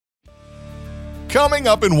Coming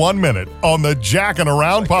up in 1 minute on the Jackin'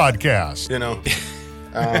 Around podcast. You know,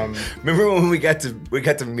 remember when we got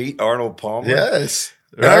to meet Arnold Palmer? yes.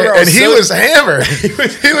 Right? And he was hammered. He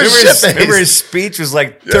was shit-faced. Remember his speech was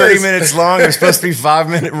like 30 minutes long. It was supposed to be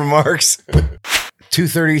 5-minute remarks.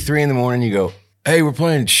 2:33 in the morning, you go, hey, we're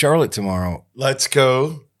playing Charlotte tomorrow. Let's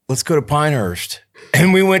go. Let's go to Pinehurst.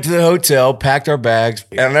 And we went to the hotel, packed our bags.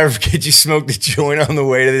 And I'll never forget you smoked a joint on the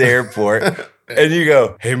way to the airport. And you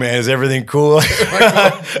go, hey, man, is everything cool? Am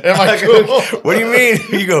I cool? What do you mean?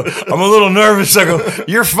 You go, I'm a little nervous. I go,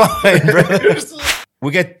 you're fine, brother.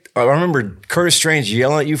 I remember Curtis Strange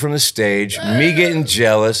yelling at you from the stage, me getting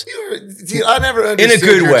jealous. I never understood in a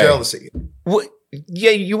good your way. jealousy. What?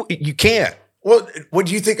 Yeah, you can't. Well, what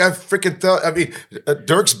do you think I freaking thought? I mean,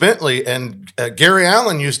 Dierks Bentley and Gary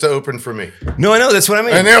Allen used to open for me. No, I know. That's what I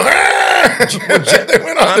mean. And they went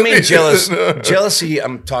on I to mean, me. jealousy,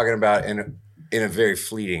 I'm talking about in a very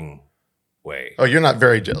fleeting way. Oh, you're not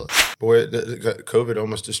very jealous. Boy, COVID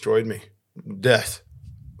almost destroyed me. Death.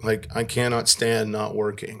 Like, I cannot stand not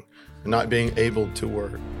working, not being able to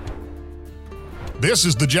work. This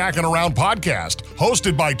is the Jackin' Around podcast,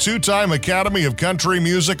 hosted by two-time Academy of Country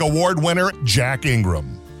Music Award winner Jack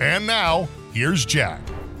Ingram. And now, here's Jack.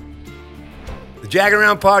 The Jackin'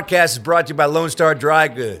 Around podcast is brought to you by Lone Star Dry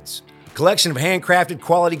Goods, a collection of handcrafted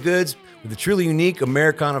quality goods with a truly unique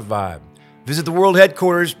Americana vibe. Visit the world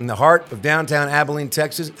headquarters in the heart of downtown Abilene,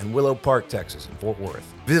 Texas, and Willow Park, Texas, in Fort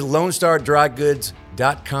Worth. Visit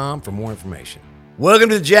LoneStarDryGoods.com for more information. Welcome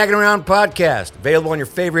to the Jackin' Around podcast, available on your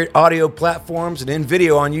favorite audio platforms and in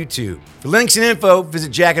video on YouTube. For links and info,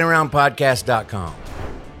 visit JackinAroundPodcast.com.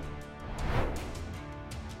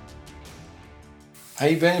 How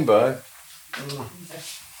you been, bud?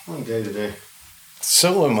 One day today.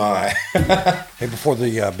 So am I. Hey, before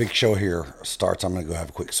the big show here starts, I'm going to go have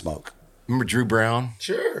a quick smoke. Remember Drew Brown?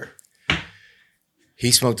 Sure.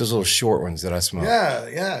 He smoked those little short ones that I smoked.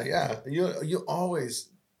 Yeah. You always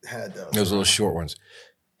had those. Those little short ones.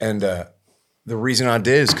 And the reason I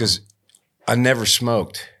did is because I never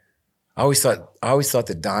smoked. I always thought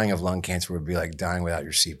that dying of lung cancer would be like dying without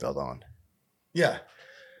your seatbelt on. Yeah.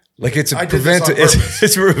 Like it's I did this on purpose.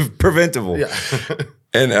 it's preventable. Yeah.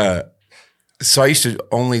 And so I used to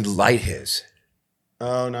only light his.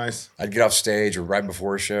 Oh, nice. I'd get off stage or right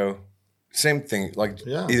before a show. Same thing. Like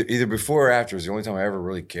either before or after was the only time I ever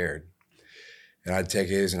really cared. And I'd take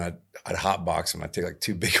his and I'd hotbox him. I'd take like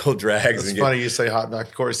 2 big old drags. It's funny you say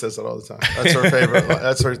hotbox. Corey says that all the time. That's her favorite.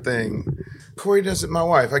 That's her thing. Corey does it. My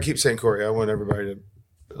wife. I keep saying Corey. I want everybody to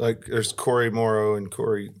like. There's Corey Morrow and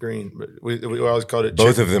Corey Green, but we always called it.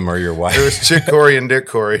 Both of them are your wife. There was Chick Corey and Dick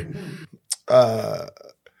Corey. But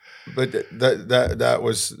that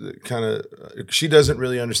was kind of. She doesn't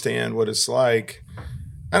really understand what it's like.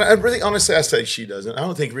 And I really, honestly, I say she doesn't. I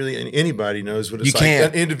don't think really anybody knows what it's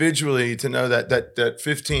like individually to know that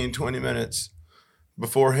 15, 20 minutes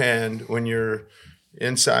beforehand when you're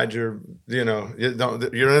inside you're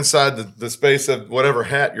inside the space of whatever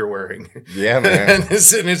hat you're wearing. Yeah, man. and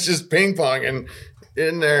it's just ping pong and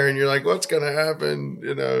in there and you're like, what's going to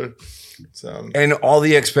happen? So. And all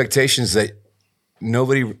the expectations that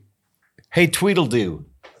nobody, hey, Tweedledoo.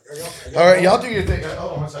 All right, y'all do your thing.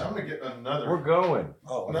 Hold on one second. I'm going to get another. We're going.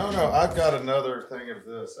 Oh, no, I've got another thing of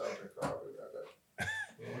this.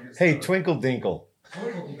 Hey, Twinkle Dinkle.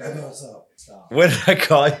 What did I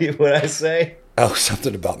call you? What did I say? Oh,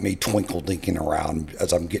 something about me twinkle dinking around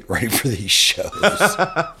as I'm getting ready for these shows.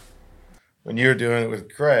 When you were doing it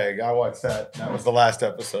with Craig, I watched that. That was the last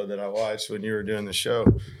episode that I watched when you were doing the show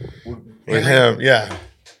with him. Yeah.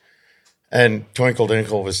 And Twinkle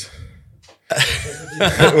Dinkle was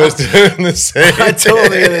doing the same. I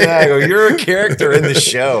told the other night, I go, you're a character in the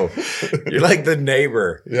show. You're like the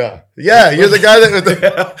neighbor. Yeah. Yeah, you're the guy that with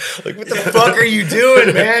the like, what the fuck are you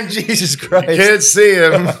doing, man? Jesus Christ. You can't see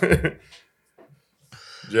him.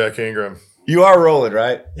 Jack Ingram. You are rolling,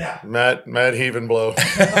 right? Yeah. Matt Heavenblow.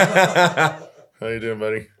 How you doing,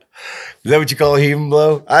 buddy? Is that what you call a heave and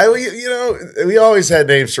blow? We always had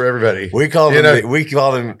names for everybody. We call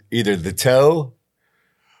them either the toe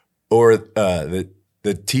or the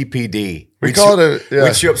TPD. We called it. Yeah.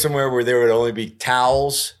 We'd show up somewhere where there would only be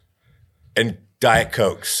towels and Diet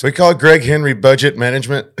Cokes. We call it Greg Henry Budget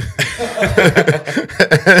Management.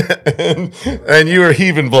 and you were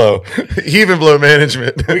Heave and Blow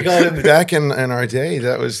Management. We called it back in our day.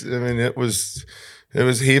 That was, it was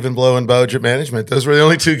Heave and Blow and Budget Management. Those were the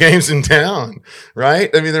only 2 games in town, right?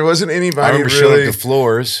 I mean, there wasn't anybody. I remember showing up to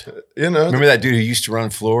Floors. Remember that dude who used to run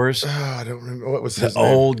Floors? Oh, I don't remember what was his the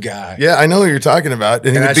name. old guy. Yeah, I know who you're talking about.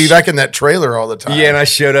 And he would be back in that trailer all the time. Yeah, and I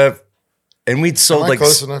showed up And we'd sold like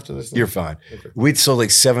close enough to this. You're fine. Okay. We'd sold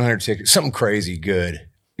like 700 tickets, something crazy good.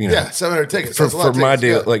 You know, 700 tickets for my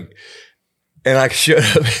deal. Like, and I showed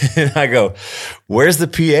up and I go, "Where's the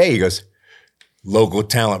PA?" He goes, "Local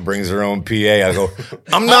talent brings their own PA." I go,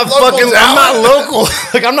 I'm not local.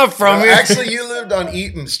 Like, I'm not from here. Actually, you lived on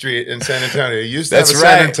Eaton Street in San Antonio. You used to have a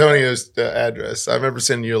San Antonio's address. I remember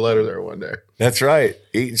sending you a letter there one day. That's right.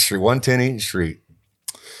 Eaton Street, 110 Eaton Street.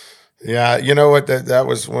 Yeah. You know what? That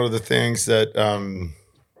was one of the things that,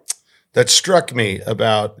 that struck me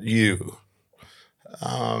about you.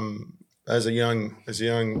 As a young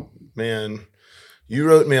man, you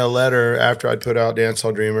wrote me a letter after I'd put out Dance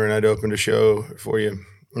Hall Dreamer and I'd opened a show for you.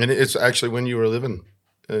 And it's actually when you were living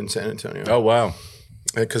in San Antonio. Oh, wow.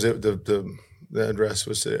 Because the address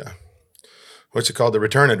was what's it called? The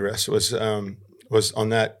return address was on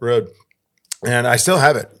that road. And I still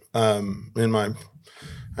have it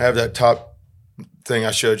I have that top thing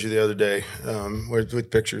I showed you the other day with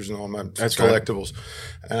pictures and all my collectibles.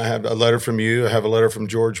 Right. And I have a letter from you. I have a letter from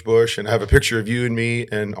George Bush, and I have a picture of you and me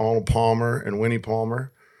and Arnold Palmer and Winnie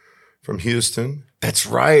Palmer from Houston. That's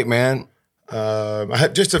right, man. I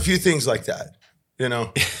had just a few things like that, you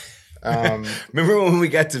know. Remember when we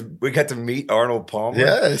got to meet Arnold Palmer?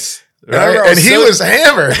 Yes. Right? And he was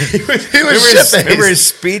hammered. he was remember his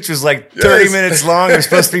speech was like 30 minutes long. It was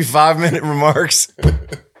supposed to be 5-minute remarks.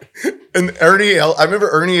 And I remember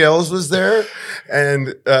Ernie Els was there, and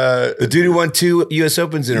the dude who won 2 U.S.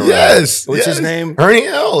 Opens in a row. Yes, what's his name? Ernie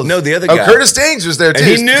Els. No, the other guy. Oh, Curtis Danes was there too.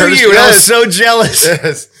 And he knew you, and I was so jealous.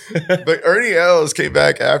 Yes, but Ernie Els came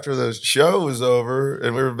back after the show was over,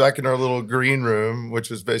 and we were back in our little green room, which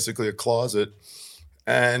was basically a closet.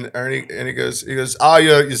 And Ernie, he goes, "Oh,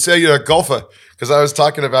 you say you're a golfer," because I was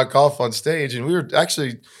talking about golf on stage, and we were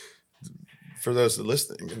actually, for those that are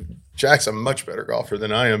listening, Jack's a much better golfer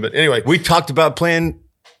than I am. But anyway, we talked about playing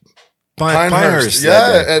Pinehurst.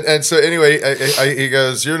 Yeah, and so anyway, he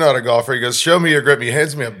goes, "You're not a golfer." He goes, "Show me your grip." He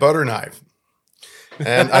hands me a butter knife,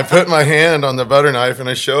 and I put my hand on the butter knife, and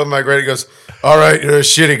I show him my grip. He goes, "All right, you're a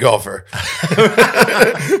shitty golfer."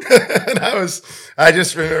 And I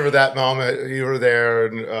just remember that moment. You were there,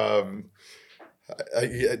 and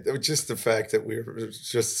just the fact that we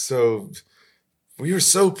were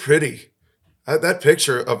so pretty. That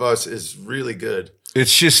picture of us is really good.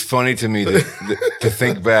 It's just funny to me to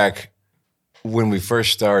think back when we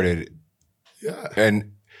first started. Yeah.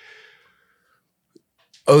 And,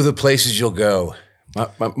 the places you'll go. My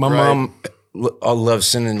mom, I love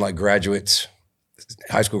sending like graduates,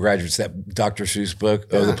 high school graduates, that Dr. Seuss book,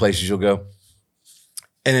 the places you'll go.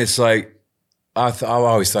 And it's like, I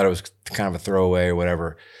always thought it was kind of a throwaway or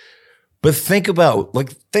whatever. But think about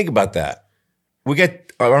that.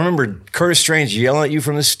 I remember Curtis Strange yelling at you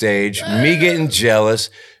from the stage, me getting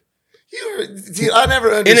jealous. I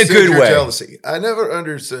never understood in a good way. Jealousy. I never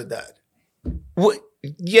understood that. What?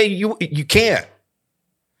 Yeah, you can't.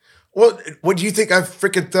 Well, what do you think I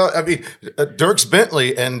freaking thought? I mean, Dierks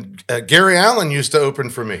Bentley and Gary Allen used to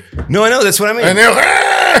open for me. No, I know. That's what I mean. And they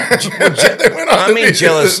went on. I mean,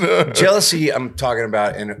 jealousy. I'm talking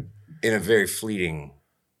about in a very fleeting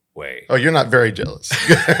way. Oh, you're not very jealous.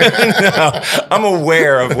 No, I'm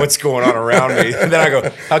aware of what's going on around me. And then I go,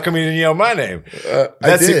 how come you didn't yell my name?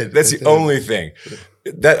 That's the only thing.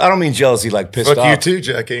 That I don't mean jealousy like pissed off. Fuck you too,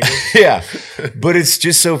 Jack Ingram. Yeah. But it's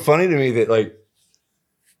just so funny to me that like,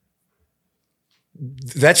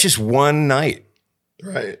 that's just one night.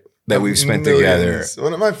 Right. That we've spent together.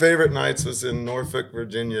 One of my favorite nights was in Norfolk,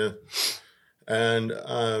 Virginia. And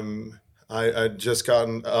I'd just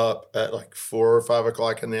gotten up at like 4 or 5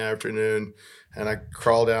 o'clock in the afternoon, and I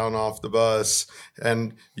crawl down off the bus,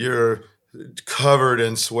 and you're covered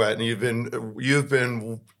in sweat, and you've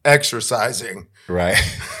been exercising, right?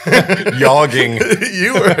 Yogging.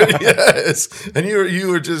 You were, yes, and you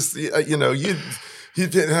were just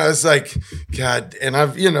and I was like, God, and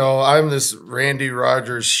I'm this Randy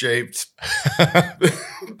Rogers shaped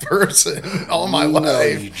person all my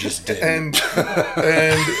life. You just didn't.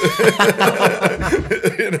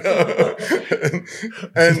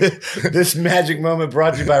 And this magic moment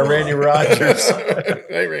brought to you by Randy Rogers.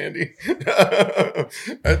 Hey, Randy.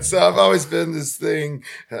 And so I've always been this thing,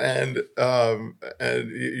 and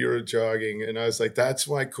you're jogging, and I was like, that's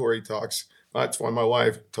why Corey talks. That's why my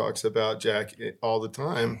wife talks about Jack all the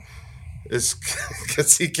time, is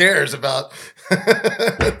because he cares about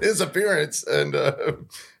his appearance. And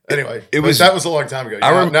anyway, that was a long time ago.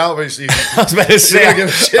 Now obviously, I was about to say,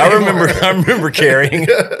 I remember caring.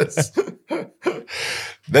 Yes.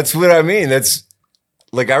 That's what I mean. That's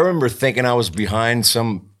like, I remember thinking I was behind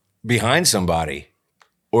somebody,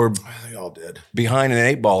 or they all did, behind an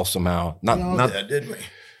 8 ball somehow. Not did, didn't we?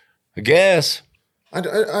 I guess. I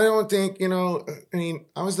don't think, I mean,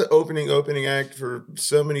 I was the opening act for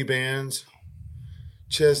so many bands.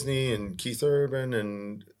 Chesney and Keith Urban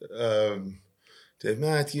and Dave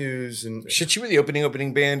Matthews and shit. You were the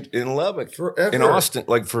opening band in Lubbock, forever. In Austin,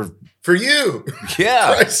 like for you. Yeah,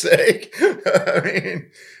 for Christ's sake. I mean,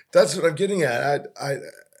 that's what I'm getting at. I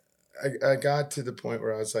got to the point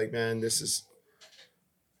where I was like, man,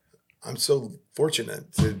 I'm so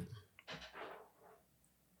fortunate to.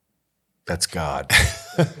 That's God.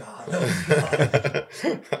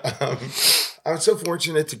 I'm so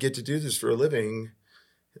fortunate to get to do this for a living.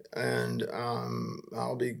 And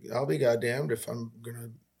I'll be goddamned if I'm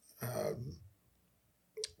gonna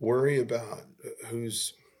worry about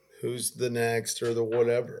who's the next or the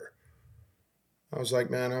whatever. I was like,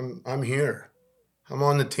 man, I'm here. I'm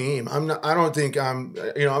on the team. I don't think I'm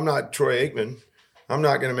not Troy Aikman. I'm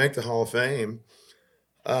not gonna make the Hall of Fame.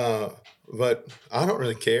 But I don't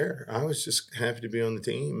really care. I was just happy to be on the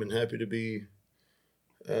team and happy to be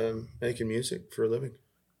making music for a living.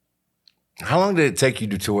 How long did it take you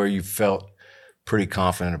to where you felt pretty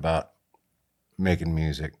confident about making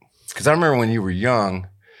music? Because I remember when you were young,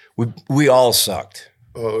 we all sucked.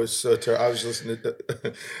 Oh, it was so terrible. I was listening to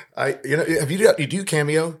have you do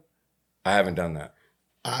Cameo? I haven't done that.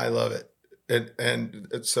 I love it. And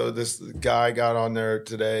so this guy got on there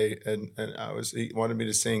today and he wanted me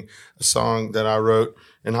to sing a song that I wrote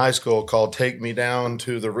in high school called Take Me Down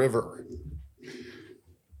to the River,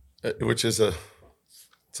 which is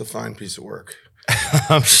it's a fine piece of work.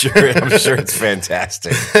 I'm sure it's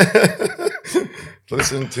fantastic.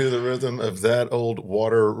 Listen to the rhythm of that old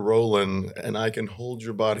water rolling, and I can hold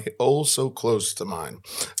your body oh so close to mine.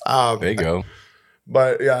 There you go.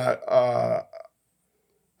 But yeah,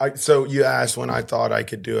 so you asked when I thought I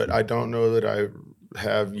could do it. I don't know that I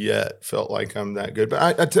have yet felt like I'm that good.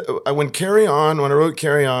 But when I wrote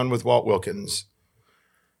Carry On with Walt Wilkins,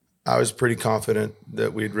 I was pretty confident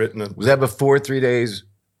that we'd written Was that before 3 Days?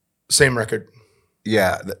 Same record.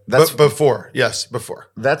 Yeah. That's before. Yes, before.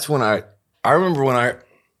 That's when I remember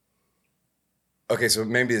okay, so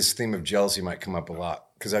maybe this theme of jealousy might come up a lot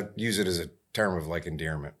because I use it as a term of like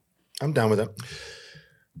endearment. I'm down with it.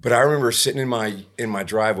 But I remember sitting in my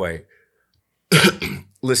driveway,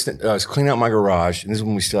 listening. I was cleaning out my garage, and this is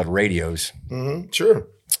when we still had radios. Mm-hmm, sure.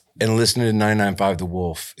 And listening to 99.5 The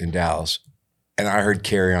Wolf in Dallas, and I heard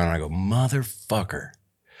Carry On, and I go, motherfucker,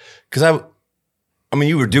 because I mean,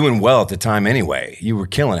 you were doing well at the time anyway. You were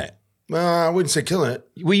killing it. Well, I wouldn't say killing it.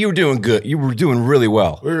 Well, you were doing good. You were doing really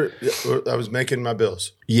well. I was making my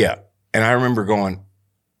bills. Yeah, and I remember going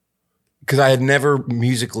because I had never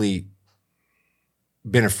musically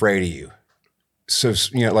been afraid of you. So,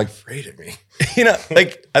 like afraid of me.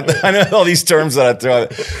 Like I know all these terms that I throw out,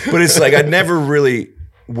 but it's like I never really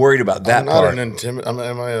worried about that part. I'm not an intimidating.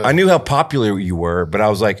 I knew how popular you were, but I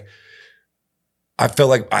was like, I felt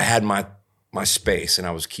like I had my space and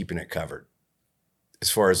I was keeping it covered as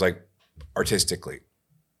far as like artistically.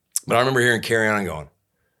 But I remember hearing Carry On and going,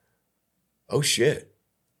 oh shit,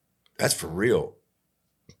 that's for real.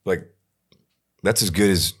 Like that's as good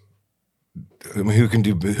as, I mean, who can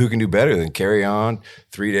do better than Carry On,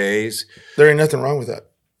 3 Days? There ain't nothing wrong with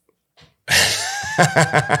that.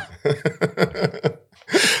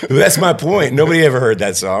 That's my point. Nobody ever heard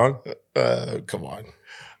that song. Come on.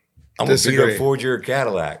 I'm going to beat up Ford your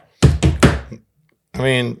Cadillac. I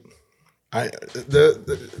mean,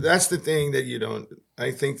 that's the thing that you don't.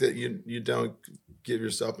 I think that you don't give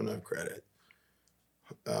yourself enough credit,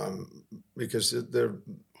 because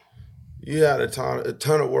you had a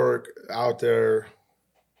ton of work out there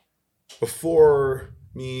before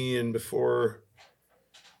me and before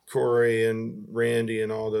Corey and Randy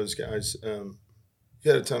and all those guys. You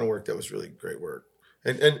had a ton of work that was really great work,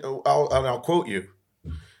 and I'll quote you.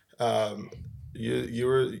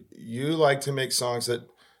 You like to make songs that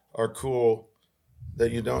are cool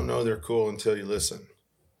that you don't know they're cool until you listen,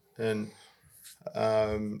 and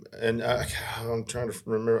I'm trying to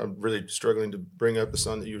remember. I'm really struggling to bring up the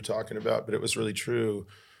song that you were talking about, but it was really true.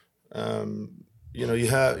 You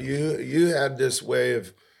had this way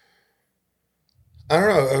of, I don't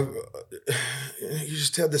know, you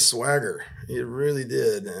just had this swagger. You really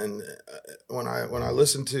did. And when I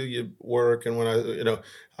listened to you work, and when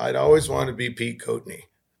I'd always want to be Pete Coatney.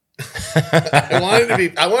 I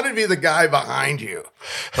wanted to be the guy behind you,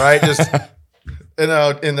 right? Just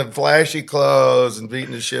in the flashy clothes and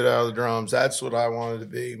beating the shit out of the drums. That's what I wanted to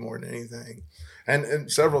be more than anything.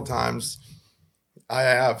 And several times I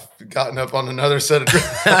have gotten up on another set of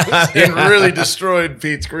drums and really destroyed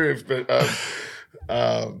Pete's groove. But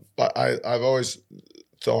I've always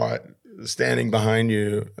thought standing behind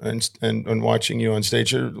you and watching you on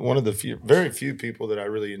stage. You're one of the very few people that I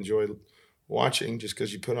really enjoy watching, just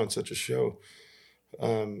because you put on such a show.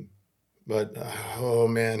 But oh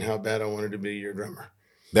man, how bad I wanted to be your drummer.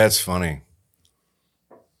 That's funny.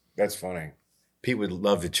 That's funny. Pete would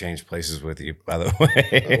love to change places with you, by the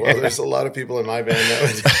way. Well, there's a lot of people in my band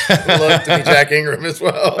that would love to be Jack Ingram as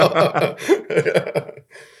well.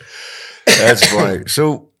 That's funny.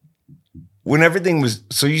 So when everything was,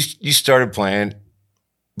 you started playing,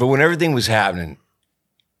 but when everything was happening,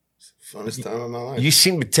 funnest time of my life. You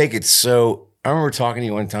seemed to take it so. I remember talking to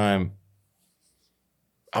you one time.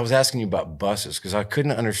 I was asking you about buses because I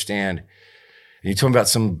couldn't understand. And you told me about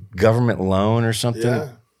some government loan or something. Yeah.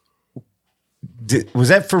 Was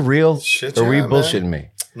that for real? Shit, or were you yeah, bullshitting man. me?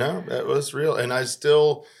 No, that was real. And I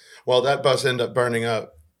still, that bus ended up burning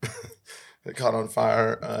up. It caught on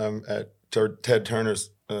fire at Ted Turner's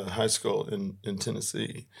high school in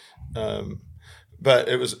Tennessee. But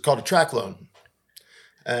it was called a track loan.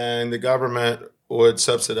 And the government would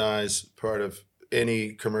subsidize part of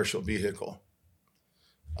any commercial vehicle.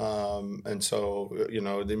 And so,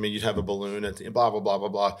 you'd have a balloon at the blah, blah, blah, blah,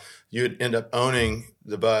 blah. You'd end up owning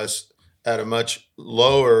the bus at a much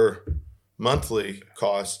lower monthly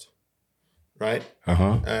cost, right?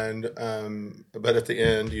 Uh-huh. And but at the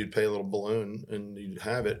end, you'd pay a little balloon and you'd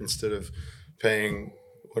have it instead of paying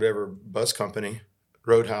whatever bus company,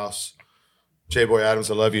 Roadhouse, J-Boy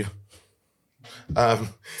Adams, I love you.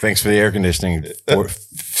 Thanks for the air conditioning.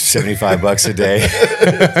 $75 a day.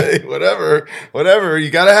 whatever.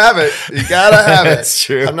 You gotta have it. That's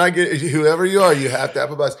true. I'm not getting, whoever you are, you have to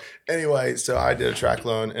have a bus. Anyway, so I did a track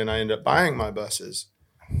loan and I ended up buying my buses,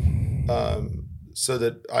 so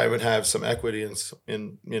that I would have some equity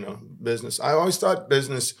in business. I always thought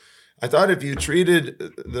business. I thought if you treated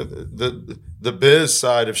the biz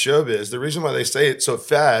side of showbiz, the reason why they say it so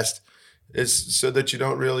fast is so that you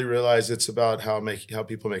don't really realize it's about how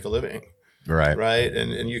people make a living. Right.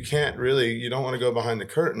 And you can't really, you don't want to go behind the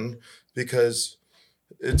curtain because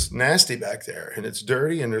it's nasty back there and it's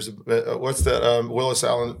dirty. And there's what's that? Willis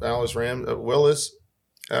Allen Ramsey.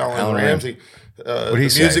 The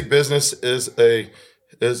music business is a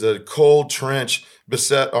cold trench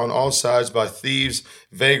beset on all sides by thieves,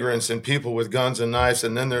 vagrants, and people with guns and knives.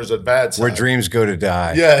 And then there's a bad side. Where dreams go to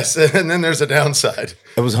die. Yes. And then there's a downside.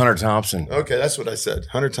 It was Hunter Thompson. Okay, that's what I said.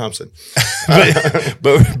 Hunter Thompson.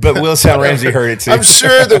 but Willis Allen Ramsey heard it too. I'm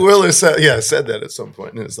sure that Willis said that at some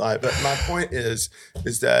point in his life. But my point is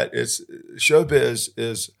that it's showbiz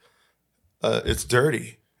is it's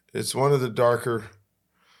dirty. It's one of the darker.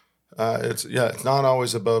 It's not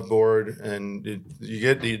always above board, and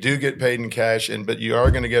you do get paid in cash, but you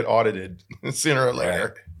are going to get audited sooner or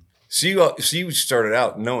later. Right. So you started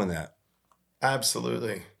out knowing that.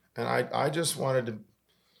 Absolutely, and I just wanted to.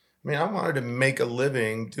 I wanted to make a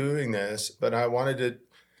living doing this, but I wanted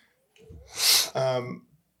to.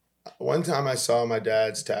 One time I saw my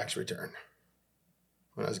dad's tax return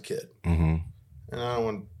when I was a kid, and I don't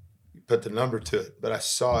want to put the number to it, but I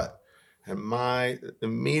saw it. And my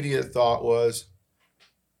immediate thought was,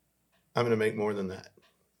 I'm going to make more than that.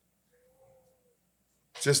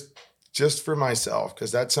 Just for myself,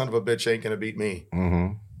 because that son of a bitch ain't going to beat me.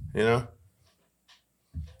 Mm-hmm.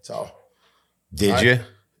 So. Did you?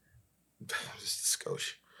 Just a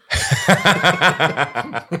skosh.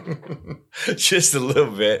 Just a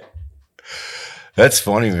little bit. That's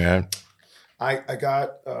funny, man. I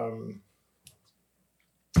got, I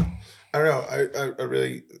don't know, I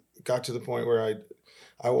really got to the point where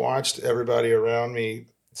I watched everybody around me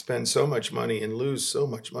spend so much money and lose so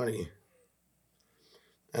much money.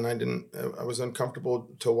 And I was uncomfortable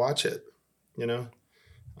to watch it, and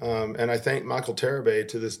I thank Michael Terabay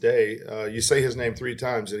to this day. You say his name 3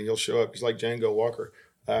 times and he'll show up. He's like Django Walker.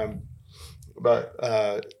 But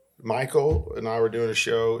Michael and I were doing a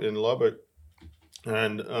show in Lubbock,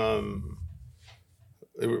 and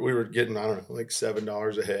we were getting, I don't know, like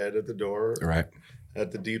 $7 a head at the door. Right.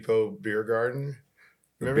 At the Depot Beer Garden.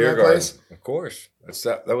 Remember Beer that place? Of course. That's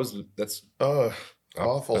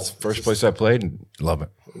awful. That's the first place I played and love it.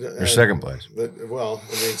 Your second place.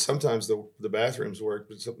 Sometimes the bathrooms worked,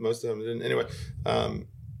 but most of them didn't. Anyway,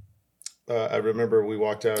 I remember we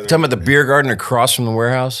walked out. Talking about the Beer Garden across from the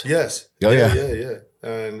warehouse? Yes. Oh, yeah. Yeah.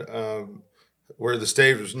 And where the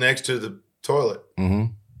stage was next to the toilet. Mm-hmm.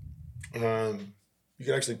 You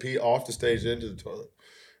could actually pee off the stage into the toilet.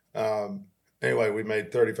 Anyway, we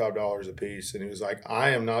made $35 a piece, and he was like,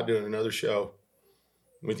 I am not doing another show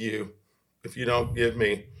with you if you don't give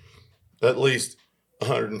me at least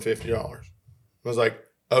 $150. I was like,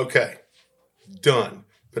 okay, done.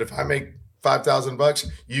 But if I make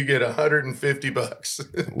 $5,000, you get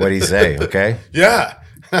 $150. What did he say? Okay. Yeah.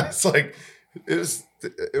 It's like, it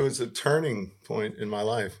was a turning point in my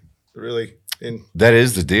life. Really. That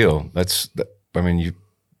is the deal. I mean,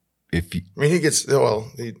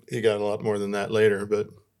 he got a lot more than that later, but.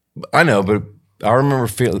 I know, but I remember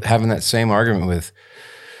having that same argument with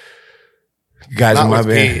guys in my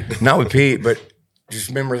band. Not with Pete, but just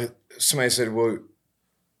remember somebody said, well,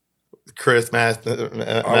 Chris Master said,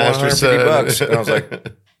 $150. And I was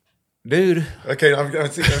like, dude. Okay, I'm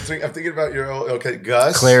thinking about your old, okay,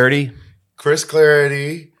 Gus. Clarity. Chris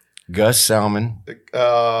Clarity. Gus Salmon.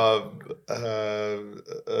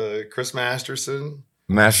 Chris Masterson.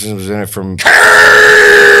 Masterson was in it from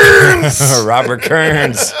Robert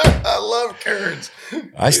Kearns. I love Kearns.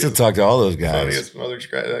 I still talk to all those guys. Funniest mother.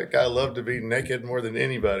 That guy loved to be naked more than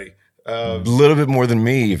anybody. A little bit more than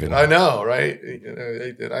me, even. I know, right?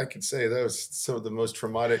 I could say that was some of the most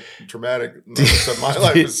traumatic moments of my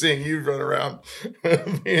life was seeing you run around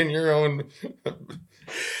being your own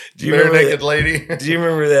bare naked lady. Do you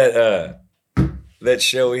remember that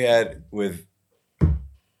show we had with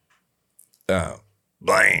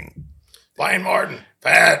Blaine Martin,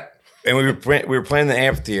 Pat, and we were playing the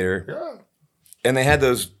amphitheater, yeah, and they had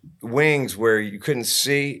those wings where you couldn't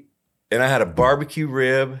see, and I had a barbecue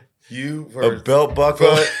rib, a belt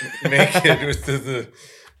buckle, naked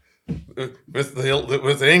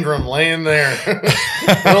with Ingram laying there.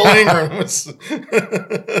 Little Ingram was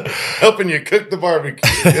helping you cook the barbecue.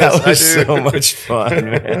 Yes, that was so much fun,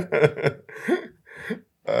 man.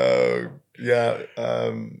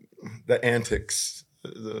 The antics.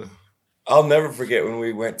 I'll never forget when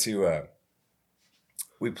we went to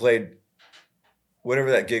we played whatever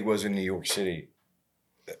that gig was in New York City.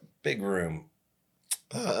 That big room.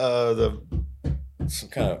 Some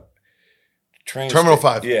kind of train Terminal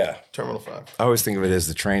 5. Yeah. Terminal 5. I always think of it as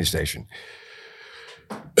the train station.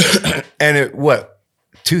 And at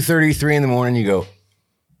 2:33 in the morning, you go,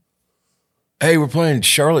 hey, we're playing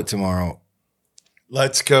Charlotte tomorrow.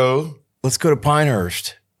 Let's go to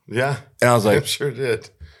Pinehurst. Yeah. And I was like, I sure did.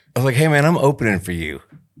 I was like, hey man, I'm opening for you.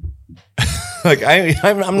 Like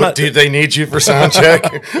I'm not. Dude, they need you for sound check.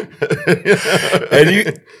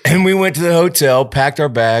 and we went to the hotel, packed our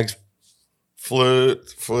bags, flew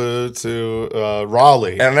to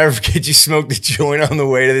Raleigh. And I'll never forget, you smoked a joint on the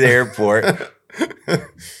way to the airport.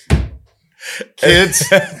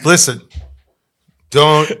 Kids, listen.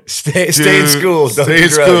 Don't stay in school. Stay in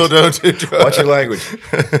school. Don't do drugs. Watch your language.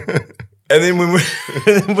 And then when we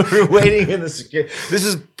were waiting in the security, this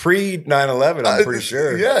is pre 9/11, I'm pretty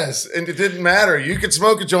sure. Yes, and it didn't matter. You could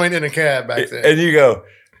smoke a joint in a cab back then. And you go,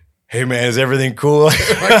 hey man, is everything cool? Am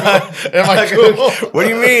I cool? What do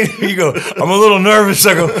you mean? You go, I'm a little nervous.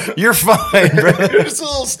 I go, you're fine, brother. You're just a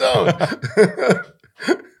little stoned.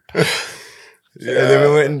 Yeah. And then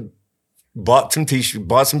we went and bought some t-shirts,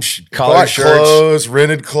 bought some collar shirts, clothes,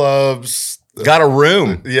 rented clubs, got a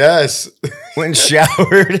room. Yes, went and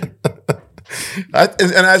showered. And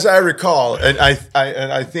as I recall, and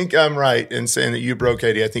I think I'm right in saying that you broke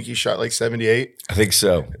 80. I think you shot like 78. I think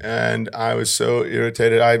so. And I was so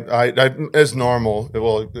irritated. I as normal.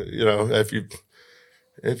 Well, you know, if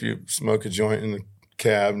you smoke a joint in the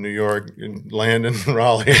cab, New York, and land in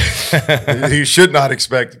Raleigh, you should not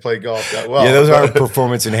expect to play golf that well. Yeah, those aren't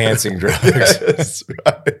performance enhancing drugs. Yes,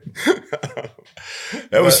 right.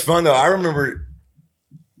 That was fun though. I remember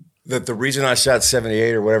that the reason I shot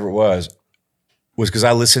 78 or whatever it was because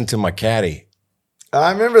I listened to my caddy.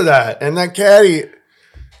 I remember that. And that caddy,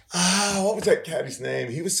 what was that caddy's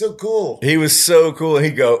name? He was so cool. He was so cool. And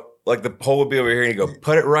he'd go, like the pole would be over here, and he'd go,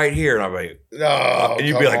 put it right here. And I'd be like, no. And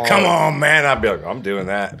you'd be like, come on, man. I'd be like, I'm doing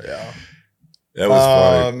that. Yeah. That was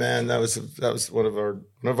fun. Oh, man. That was one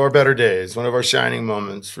of our better days, one of our shining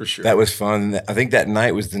moments for sure. That was fun. I think that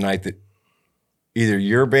night was the night that either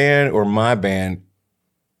your band or my band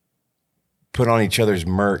put on each other's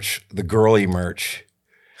merch, the girly merch.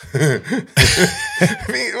 I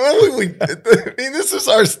mean, this is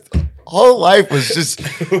our whole life was just.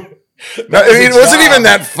 It wasn't even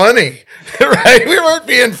that funny, right? We weren't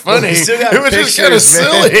being funny. It was just kind of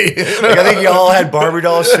silly. Like, I think you all had Barbie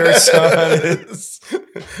doll shirts on.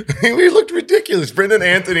 We looked ridiculous. Brendan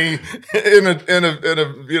Anthony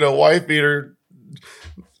in a wife beater.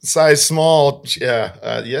 Size small, yeah,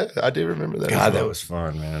 I do remember that. God, that was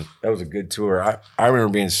fun, man. That was a good tour. I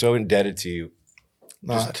remember being so indebted to you.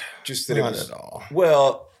 Just that it was at all.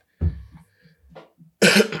 Well,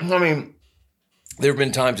 I mean, there have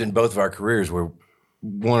been times in both of our careers where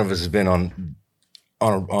one of us has been on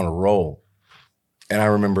a roll, and I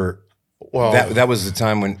remember that was the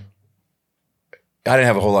time when I didn't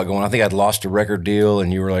have a whole lot going. I think I'd lost a record deal,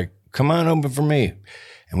 and you were like come on open for me.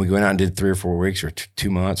 And we went out and did 3 or 4 weeks or 2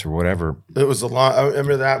 months or whatever. It was a long, I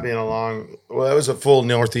remember that being a long, well, it was a full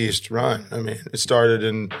Northeast run. I mean, it started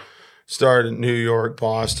in New York,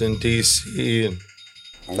 Boston, DC. And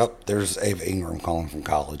Nope, there's Ava Ingram calling from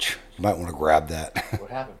college. You might want to grab that. What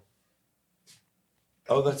happened?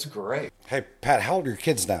 Oh, that's great. Hey, Pat, how old are your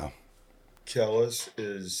kids now? Kellis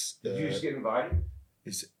is, Did you just get invited?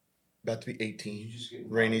 he's about to be 18.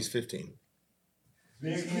 Rainey's 15.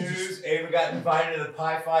 Big news. Ava got invited to the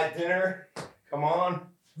Pie Fi dinner. Come on.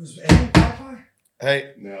 Was Ava Pie Fi?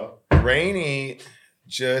 Hey, No. Rainey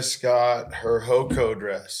just got her HOCO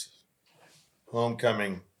dress.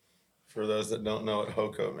 Homecoming. For those that don't know what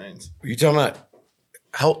HOCO means. Are you talking about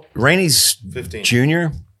how Rainey's 15.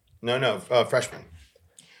 junior? No, freshman.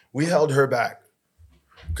 We held her back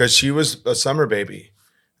because she was a summer baby,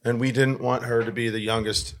 and we didn't want her to be the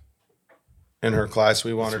youngest in her class.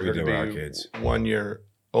 We wanted her to be 1 year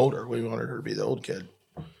older. We wanted her to be the old kid.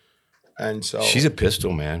 And so She's a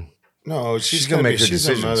pistol, man. no, she's gonna make her she's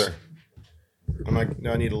decisions. a mother. I'm like,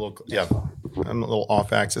 no, I need a little. Yeah, I'm a little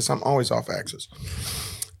off axis. I'm always off axis.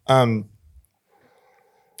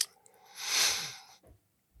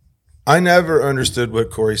 I never understood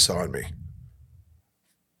what Corey saw in me.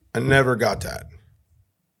 I never got that.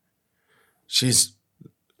 She's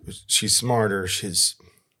smarter. She's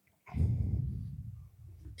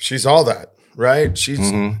all that, right?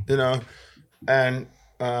 She's you know, and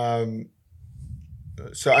so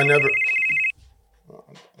I never.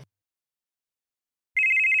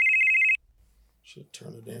 Should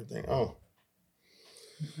turn the damn thing. Oh,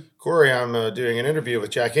 Corey, I'm doing an interview with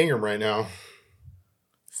Jack Ingram right now.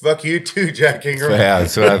 Fuck you too, Jack Ingram. Yeah,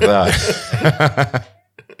 that's what I thought.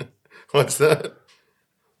 What's that?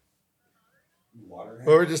 Water.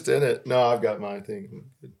 Well, we're just in it. No, I've got my thing.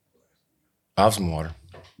 I'll have some water.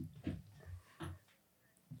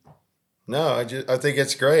 No, I think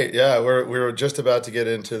it's great. Yeah, we were just about to get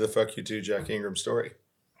into the fuck you too, Jack Ingram story.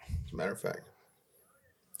 As a matter of fact,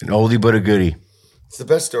 An oldie but a goodie. it's the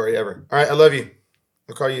best story ever. All right, I love you.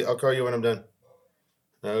 I'll call you when I'm done.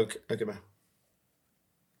 Okay, bye.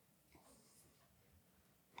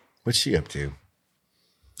 What's she up to?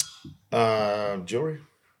 Jewelry.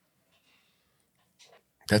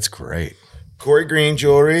 That's great. Corey Green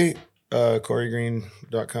Jewelry.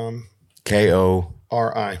 CoreyGreen.com.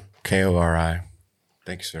 K-O-K-O-R-I. RI.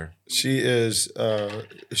 Thank you, sir. She is.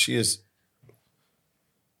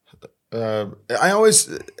 I always,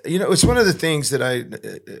 it's one of the things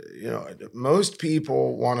that most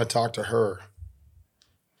people want to talk to her,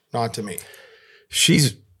 not to me. She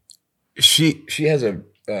has she's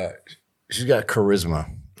got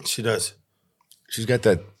charisma. She does. She's got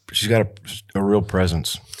a real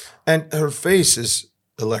presence. And her face is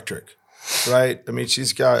electric, right? I mean,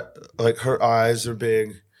 she's got, like, her eyes are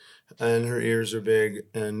big and her ears are big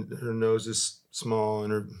and her nose is small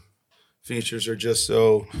and her features are just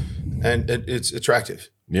so, and it's attractive.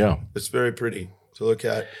 Yeah. It's very pretty to look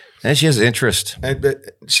at. And she has interest.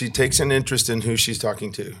 But she takes an interest in who she's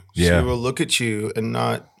talking to. Yeah. She will look at you and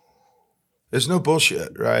not, there's no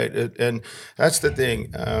bullshit, right? And that's the thing.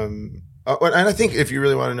 And I think if you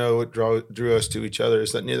really want to know what drew us to each other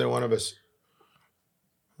is that neither one of us,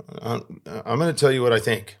 I'm going to tell you what I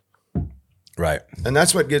think. Right. And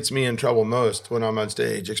that's what gets me in trouble most when I'm on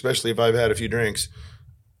stage, especially if I've had a few drinks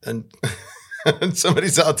and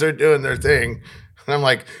somebody's out there doing their thing. And I'm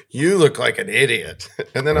like, you look like an idiot.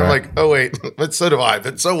 And then I'm like, oh, wait, but so do I.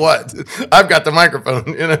 But so what? I've got the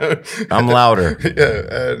microphone, I'm louder. Yeah.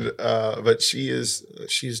 And, but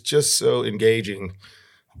she's just so engaging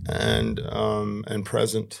and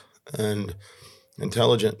present and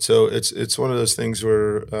intelligent. So it's one of those things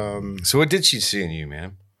where. So what did she see in you,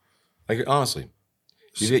 man? Like, honestly,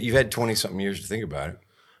 you've had 20 something years to think about it.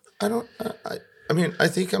 I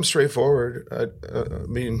think I'm straightforward. I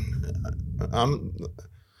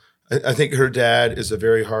think her dad is a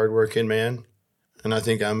very hardworking man, and I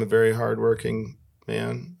think I'm a very hardworking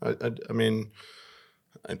man.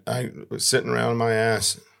 I was sitting around my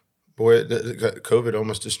ass. Boy, COVID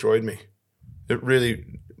almost destroyed me. It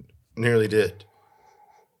really nearly did.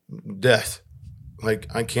 Death.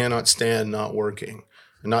 Like, I cannot stand not working,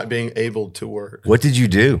 not being able to work. What did you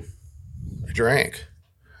do? I drank.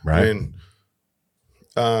 Right.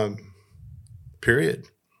 Period.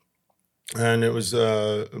 And it was,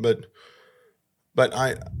 but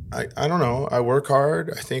I don't know. I work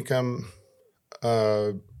hard. I think I'm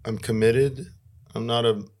committed. I'm not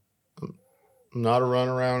a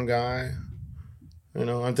runaround guy.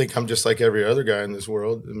 I think I'm just like every other guy in this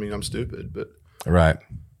world. I mean, I'm stupid, but. Right.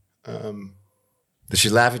 Does she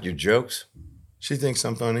laugh at your jokes? She thinks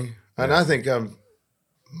I'm funny. And I think I'm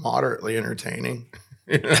moderately entertaining.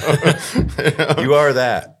 You are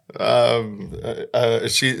that.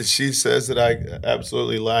 She says that I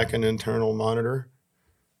absolutely lack an internal monitor.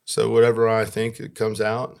 So whatever I think, it comes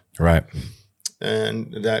out. Right.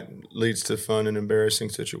 And that leads to fun and embarrassing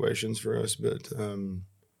situations for us. But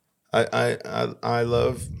I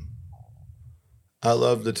love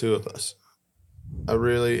the two of us. I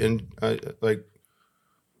really, and I like,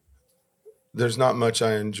 there's not much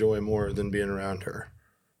I enjoy more than being around her.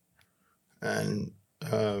 And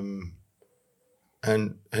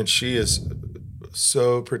she is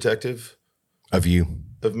so protective of you,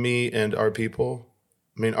 of me and our people.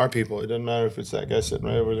 I mean, our people, it doesn't matter if it's that guy sitting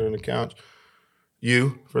right over there on the couch,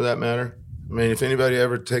 you for that matter. I mean, if anybody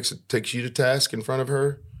ever takes you to task in front of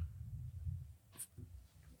her,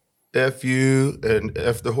 F you and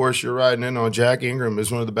F the horse you're riding in on. Jack Ingram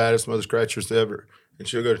is one of the baddest mother scratchers ever, and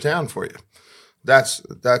she'll go to town for you. That's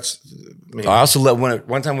me. I also love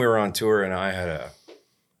one time we were on tour and I had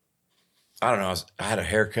I had a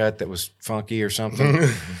haircut that was funky or something.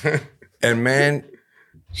 And man,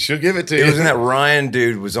 she'll give it to you. It was in that Ryan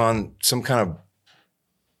dude was on some kind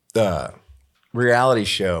of reality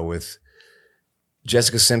show with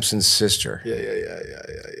Jessica Simpson's sister.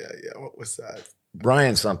 Yeah. What was that?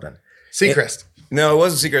 Ryan something. Seacrest. No, it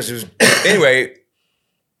wasn't Seacrest. It was anyway.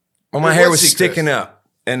 Well, my hair was sticking up,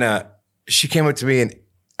 and she came up to me in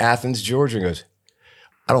Athens, Georgia, and goes,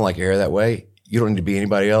 "I don't like your hair that way. You don't need to be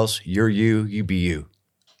anybody else. You're you. You be you."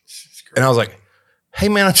 And I was like, "Hey,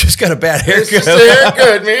 man, I just got a bad haircut." It's just a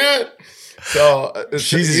haircut, man. So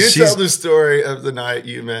tell the story of the night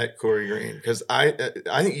you met Corey Green, because I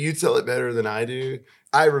think you tell it better than I do.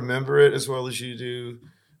 I remember it as well as you do,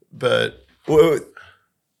 but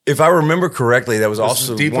if I remember correctly, that was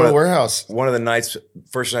also Depot Warehouse. One of the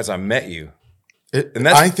first nights I met you.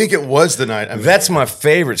 I think it was the night. That's my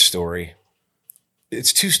favorite story.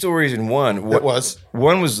 It's two stories in one. It was.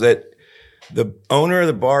 One was that the owner of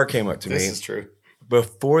the bar came up to me. This is true.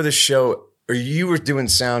 Before the show, or you were doing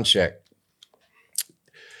sound check.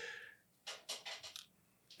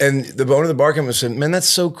 And the owner of the bar came up and said, "Man, that's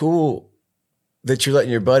so cool that you're letting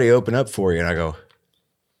your buddy open up for you." And I go,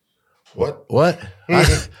 What?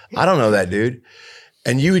 I don't know that dude.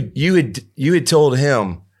 And you had told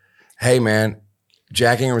him, "Hey man,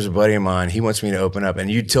 Jack Ingram's a buddy of mine. He wants me to open up." And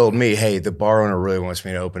you told me, "Hey, the bar owner really wants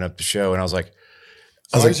me to open up the show." And I was like,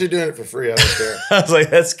 as long as you're doing it for free, I don't care. I was like,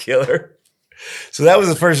 that's killer. So that was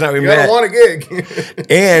the first night we met. I don't want a gig.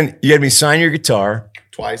 And you had me sign your guitar.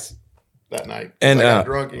 Twice that night. And I got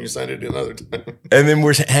drunk and you signed it another time. And then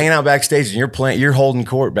we're hanging out backstage and you're holding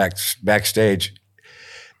court backstage.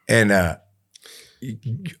 And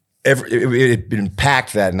it had been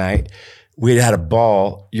packed that night. We had a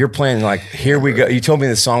ball. You're playing like, "Here We Go." You told me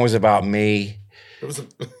the song was about me.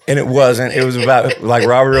 And it wasn't. It was about like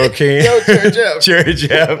Robert O'Keefe. No, Cherry Jeff. Cherry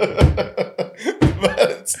Jeff.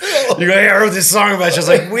 But still. You go, "Hey, I wrote this song about you." I was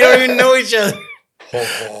like, "We don't even know each other."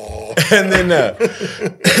 And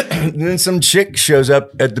then some chick shows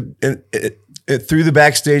up at through the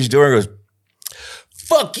backstage door and goes,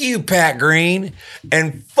 "Fuck you, Pat Green,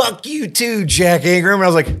 and fuck you too, Jack Ingram." And I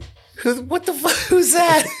was like, "What the fuck? Who's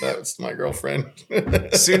that?" That's my girlfriend,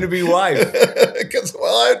 soon to be wife. Because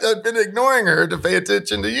I've been ignoring her to pay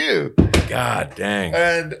attention to you. God dang.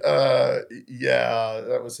 And yeah,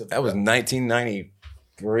 that was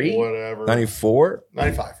 1993, whatever, 94,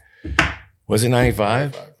 95. Was it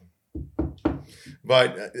 95?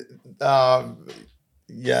 But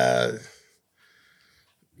yeah,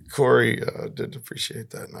 Corey didn't appreciate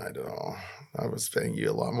that night at all. I was paying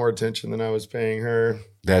you a lot more attention than I was paying her.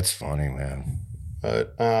 That's funny, man.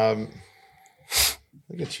 But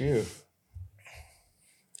look at you.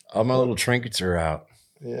 All my little trinkets are out.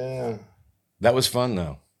 Yeah. That was fun,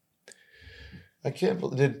 though. I can't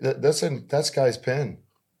believe that's Guy's pen.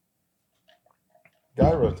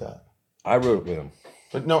 Guy wrote that. I wrote it with him.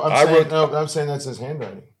 But no, I'm saying that's his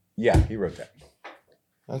handwriting. Yeah, he wrote that.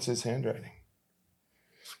 That's his handwriting.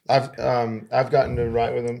 I've gotten to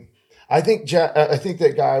write with him. I think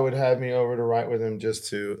that Guy would have me over to write with him just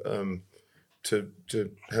to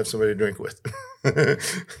have somebody to drink with.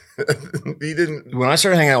 He didn't. When I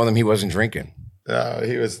started hanging out with him, he wasn't drinking.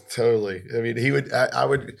 He was totally. I mean, he would. I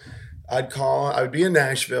would be in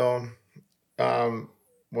Nashville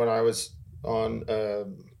when I was on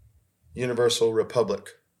Universal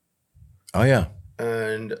Republic. Oh yeah.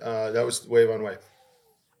 And that was Wave on Wave.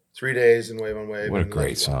 3 days in Wave on Wave. What a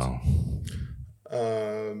great song.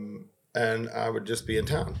 And I would just be in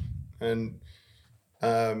town. And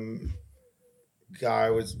Guy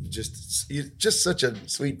was just such a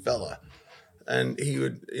sweet fella. And he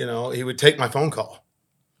would take my phone call.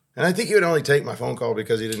 And I think he would only take my phone call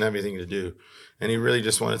because he didn't have anything to do. And he really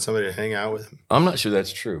just wanted somebody to hang out with him. I'm not sure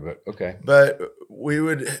that's true, but okay. But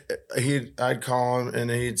I'd call him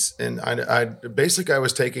and I'd basically I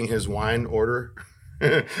was taking his wine order.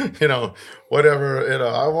 Whatever,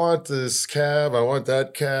 I want this cab, I want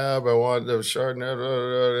that cab, I want the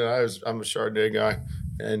Chardonnay. I'm a Chardonnay guy.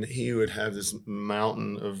 And he would have this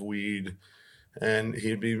mountain of weed. And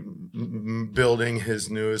he'd be building his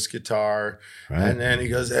newest guitar. Right. And then he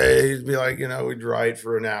goes, hey, he'd be like, we'd write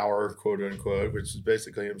for an hour, quote unquote, which is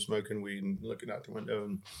basically him smoking weed and looking out the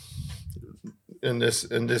window. And this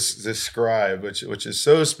scribe, which is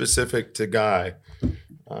so specific to Guy.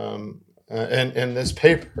 And this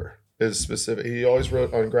paper is specific. He always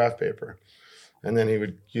wrote on graph paper. And then he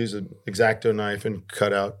would use an X-Acto knife and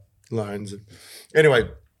cut out lines. Anyway,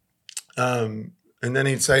 and then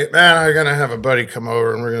he'd say, man, I'm going to have a buddy come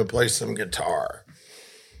over and we're going to play some guitar.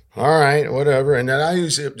 All right, whatever. And then I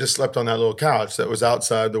usually just slept on that little couch that was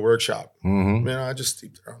outside the workshop. Mm-hmm. I just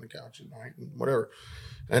sleep there on the couch at night and whatever.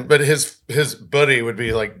 But his buddy would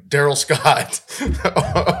be like Daryl Scott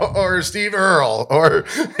or Steve Earle or,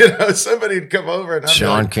 somebody'd come over. And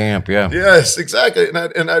Sean Camp, yeah. Yes, exactly.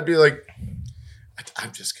 And I'd be like,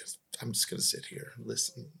 I'm just going to sit here and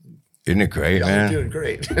listen. Isn't it great, man? I'm doing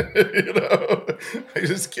great. I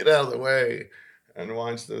just get out of the way and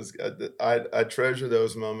watch those guys. I treasure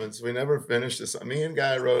those moments. We never finished this. Me and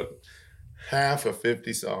Guy wrote half of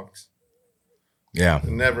 50 songs. Yeah.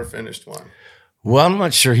 Never finished one. Well, I'm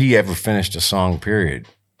not sure he ever finished a song, period.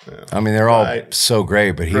 Yeah. I mean, they're all so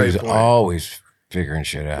great, but he was always figuring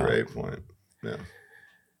shit out. Great point. Yeah.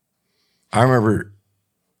 I remember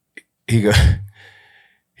he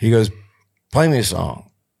goes, play me a song.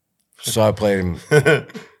 So I played him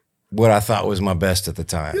what I thought was my best at the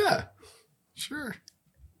time. Yeah, sure.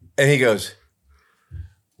 And he goes,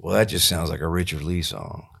 well, that just sounds like a Richard Lee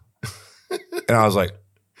song. And I was like,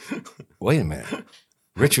 wait a minute.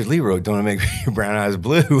 Richard Lee wrote Don't Make Your Brown Eyes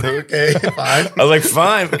Blue. Okay, fine. I was like,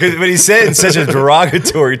 fine. But he said it in such a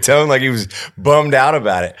derogatory tone, like he was bummed out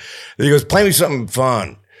about it. And he goes, play me something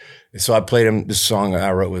fun. And so I played him this song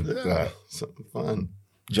I wrote with something fun.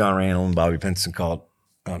 John Randall and Bobby Pinson called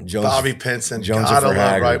Jones, Bobby Pinson. Jones God, I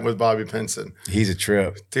love writing with Bobby Pinson. He's a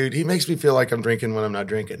trip. Dude, he makes me feel like I'm drinking when I'm not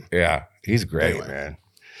drinking. Yeah, he's great, man.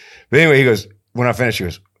 But anyway, he goes, when I finished, he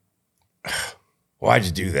goes, why'd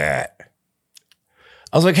you do that?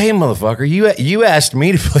 I was like, hey, motherfucker, you asked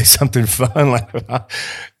me to play something fun. Like,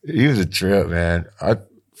 he was a trip, man.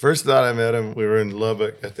 First thought I met him, we were in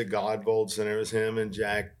Lubbock at the Godbold Center. It was him and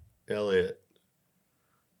Jack Elliott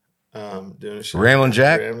doing a show. Ramblin'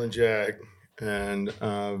 Jack? Ramblin' Jack. And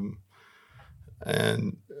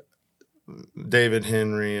David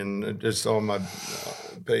Henry and just all my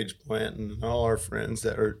Paige Blanton and all our friends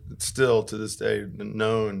that are still to this day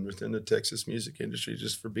known within the Texas music industry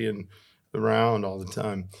just for being around all the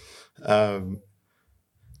time.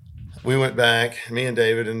 We went back, me and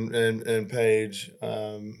David and Paige,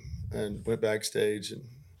 and went backstage and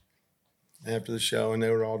after the show, and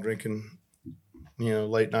they were all drinking,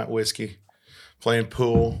 late night whiskey, playing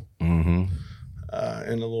pool. Mm-hmm.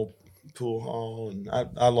 In the little pool hall, and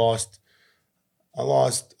I lost.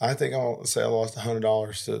 I think I'll say I lost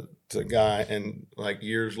 $100 to a guy, and like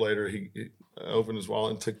years later, he opened his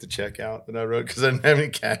wallet and took the check out that I wrote because I didn't have any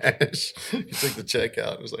cash. He took the check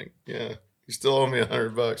out. I was like, yeah, you still owe me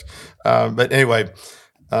 $100. But anyway,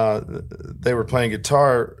 they were playing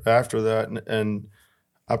guitar after that, and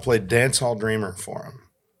I played Dance Hall Dreamer for him,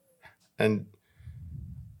 and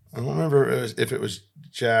I don't remember if it was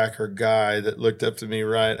Jack or Guy that looked up to me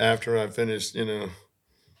right after I finished, and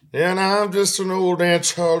I'm just an old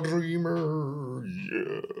dance hall dreamer.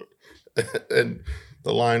 Yeah. And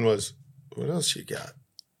the line was, what else you got?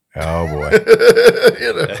 Oh, boy.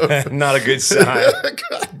 Not a good sign.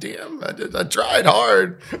 God damn, I tried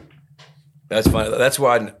hard. That's funny. That's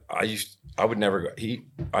why I would never go.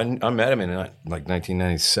 I met him in like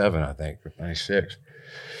 1997, I think, or 96.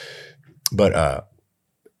 But,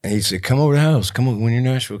 and he said, come over to the house. Come on, when you're in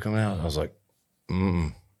Nashville, come out. I was like,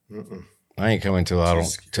 I ain't coming till I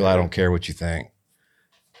don't care what you think.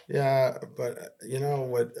 Yeah, but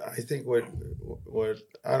what I think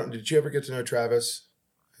did you ever get to know Travis,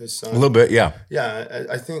 his son? A little bit, yeah. Yeah,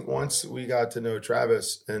 I think once we got to know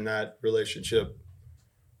Travis and that relationship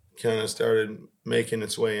kind of started making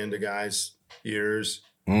its way into Guy's ears,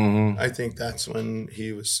 I think that's when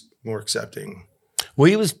he was more accepting. Well,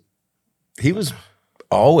 he was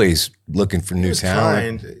always looking for new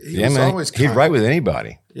talent. He was always kind. He'd write with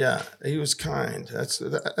anybody. Yeah, he was kind. That's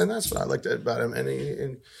what I liked about him, and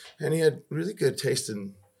he had really good taste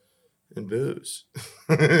in and booze.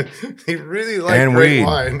 He really liked and great weed.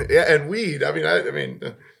 wine. Yeah, and weed. I mean,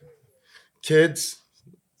 kids,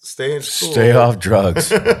 stay in school. Stay off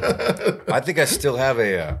drugs. I think I still have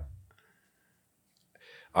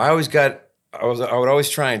I would always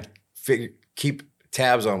try and keep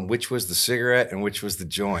tabs on which was the cigarette and which was the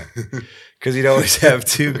joint, because he'd always have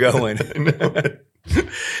two going.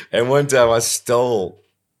 And one time I stole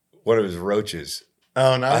one of his roaches.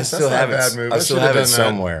 Oh, nice. I still have it. I still have it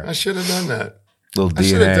somewhere. I should have done that. Little I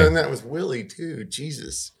should have DNA. done that with Willie too.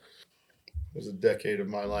 Jesus, it was a decade of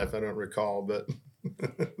my life I don't recall, but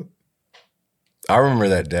I remember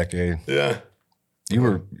that decade. yeah, You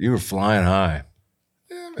were flying high.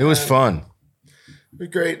 yeah, man. It was fun. It was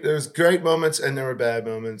great. There was great moments and there were bad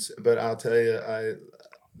moments, but I'll tell you,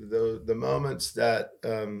 the moments that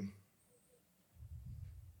the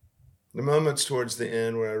moments towards the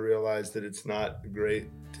end where I realized that it's not great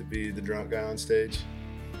to be the drunk guy on stage.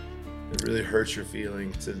 It really hurts your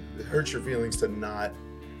feelings to not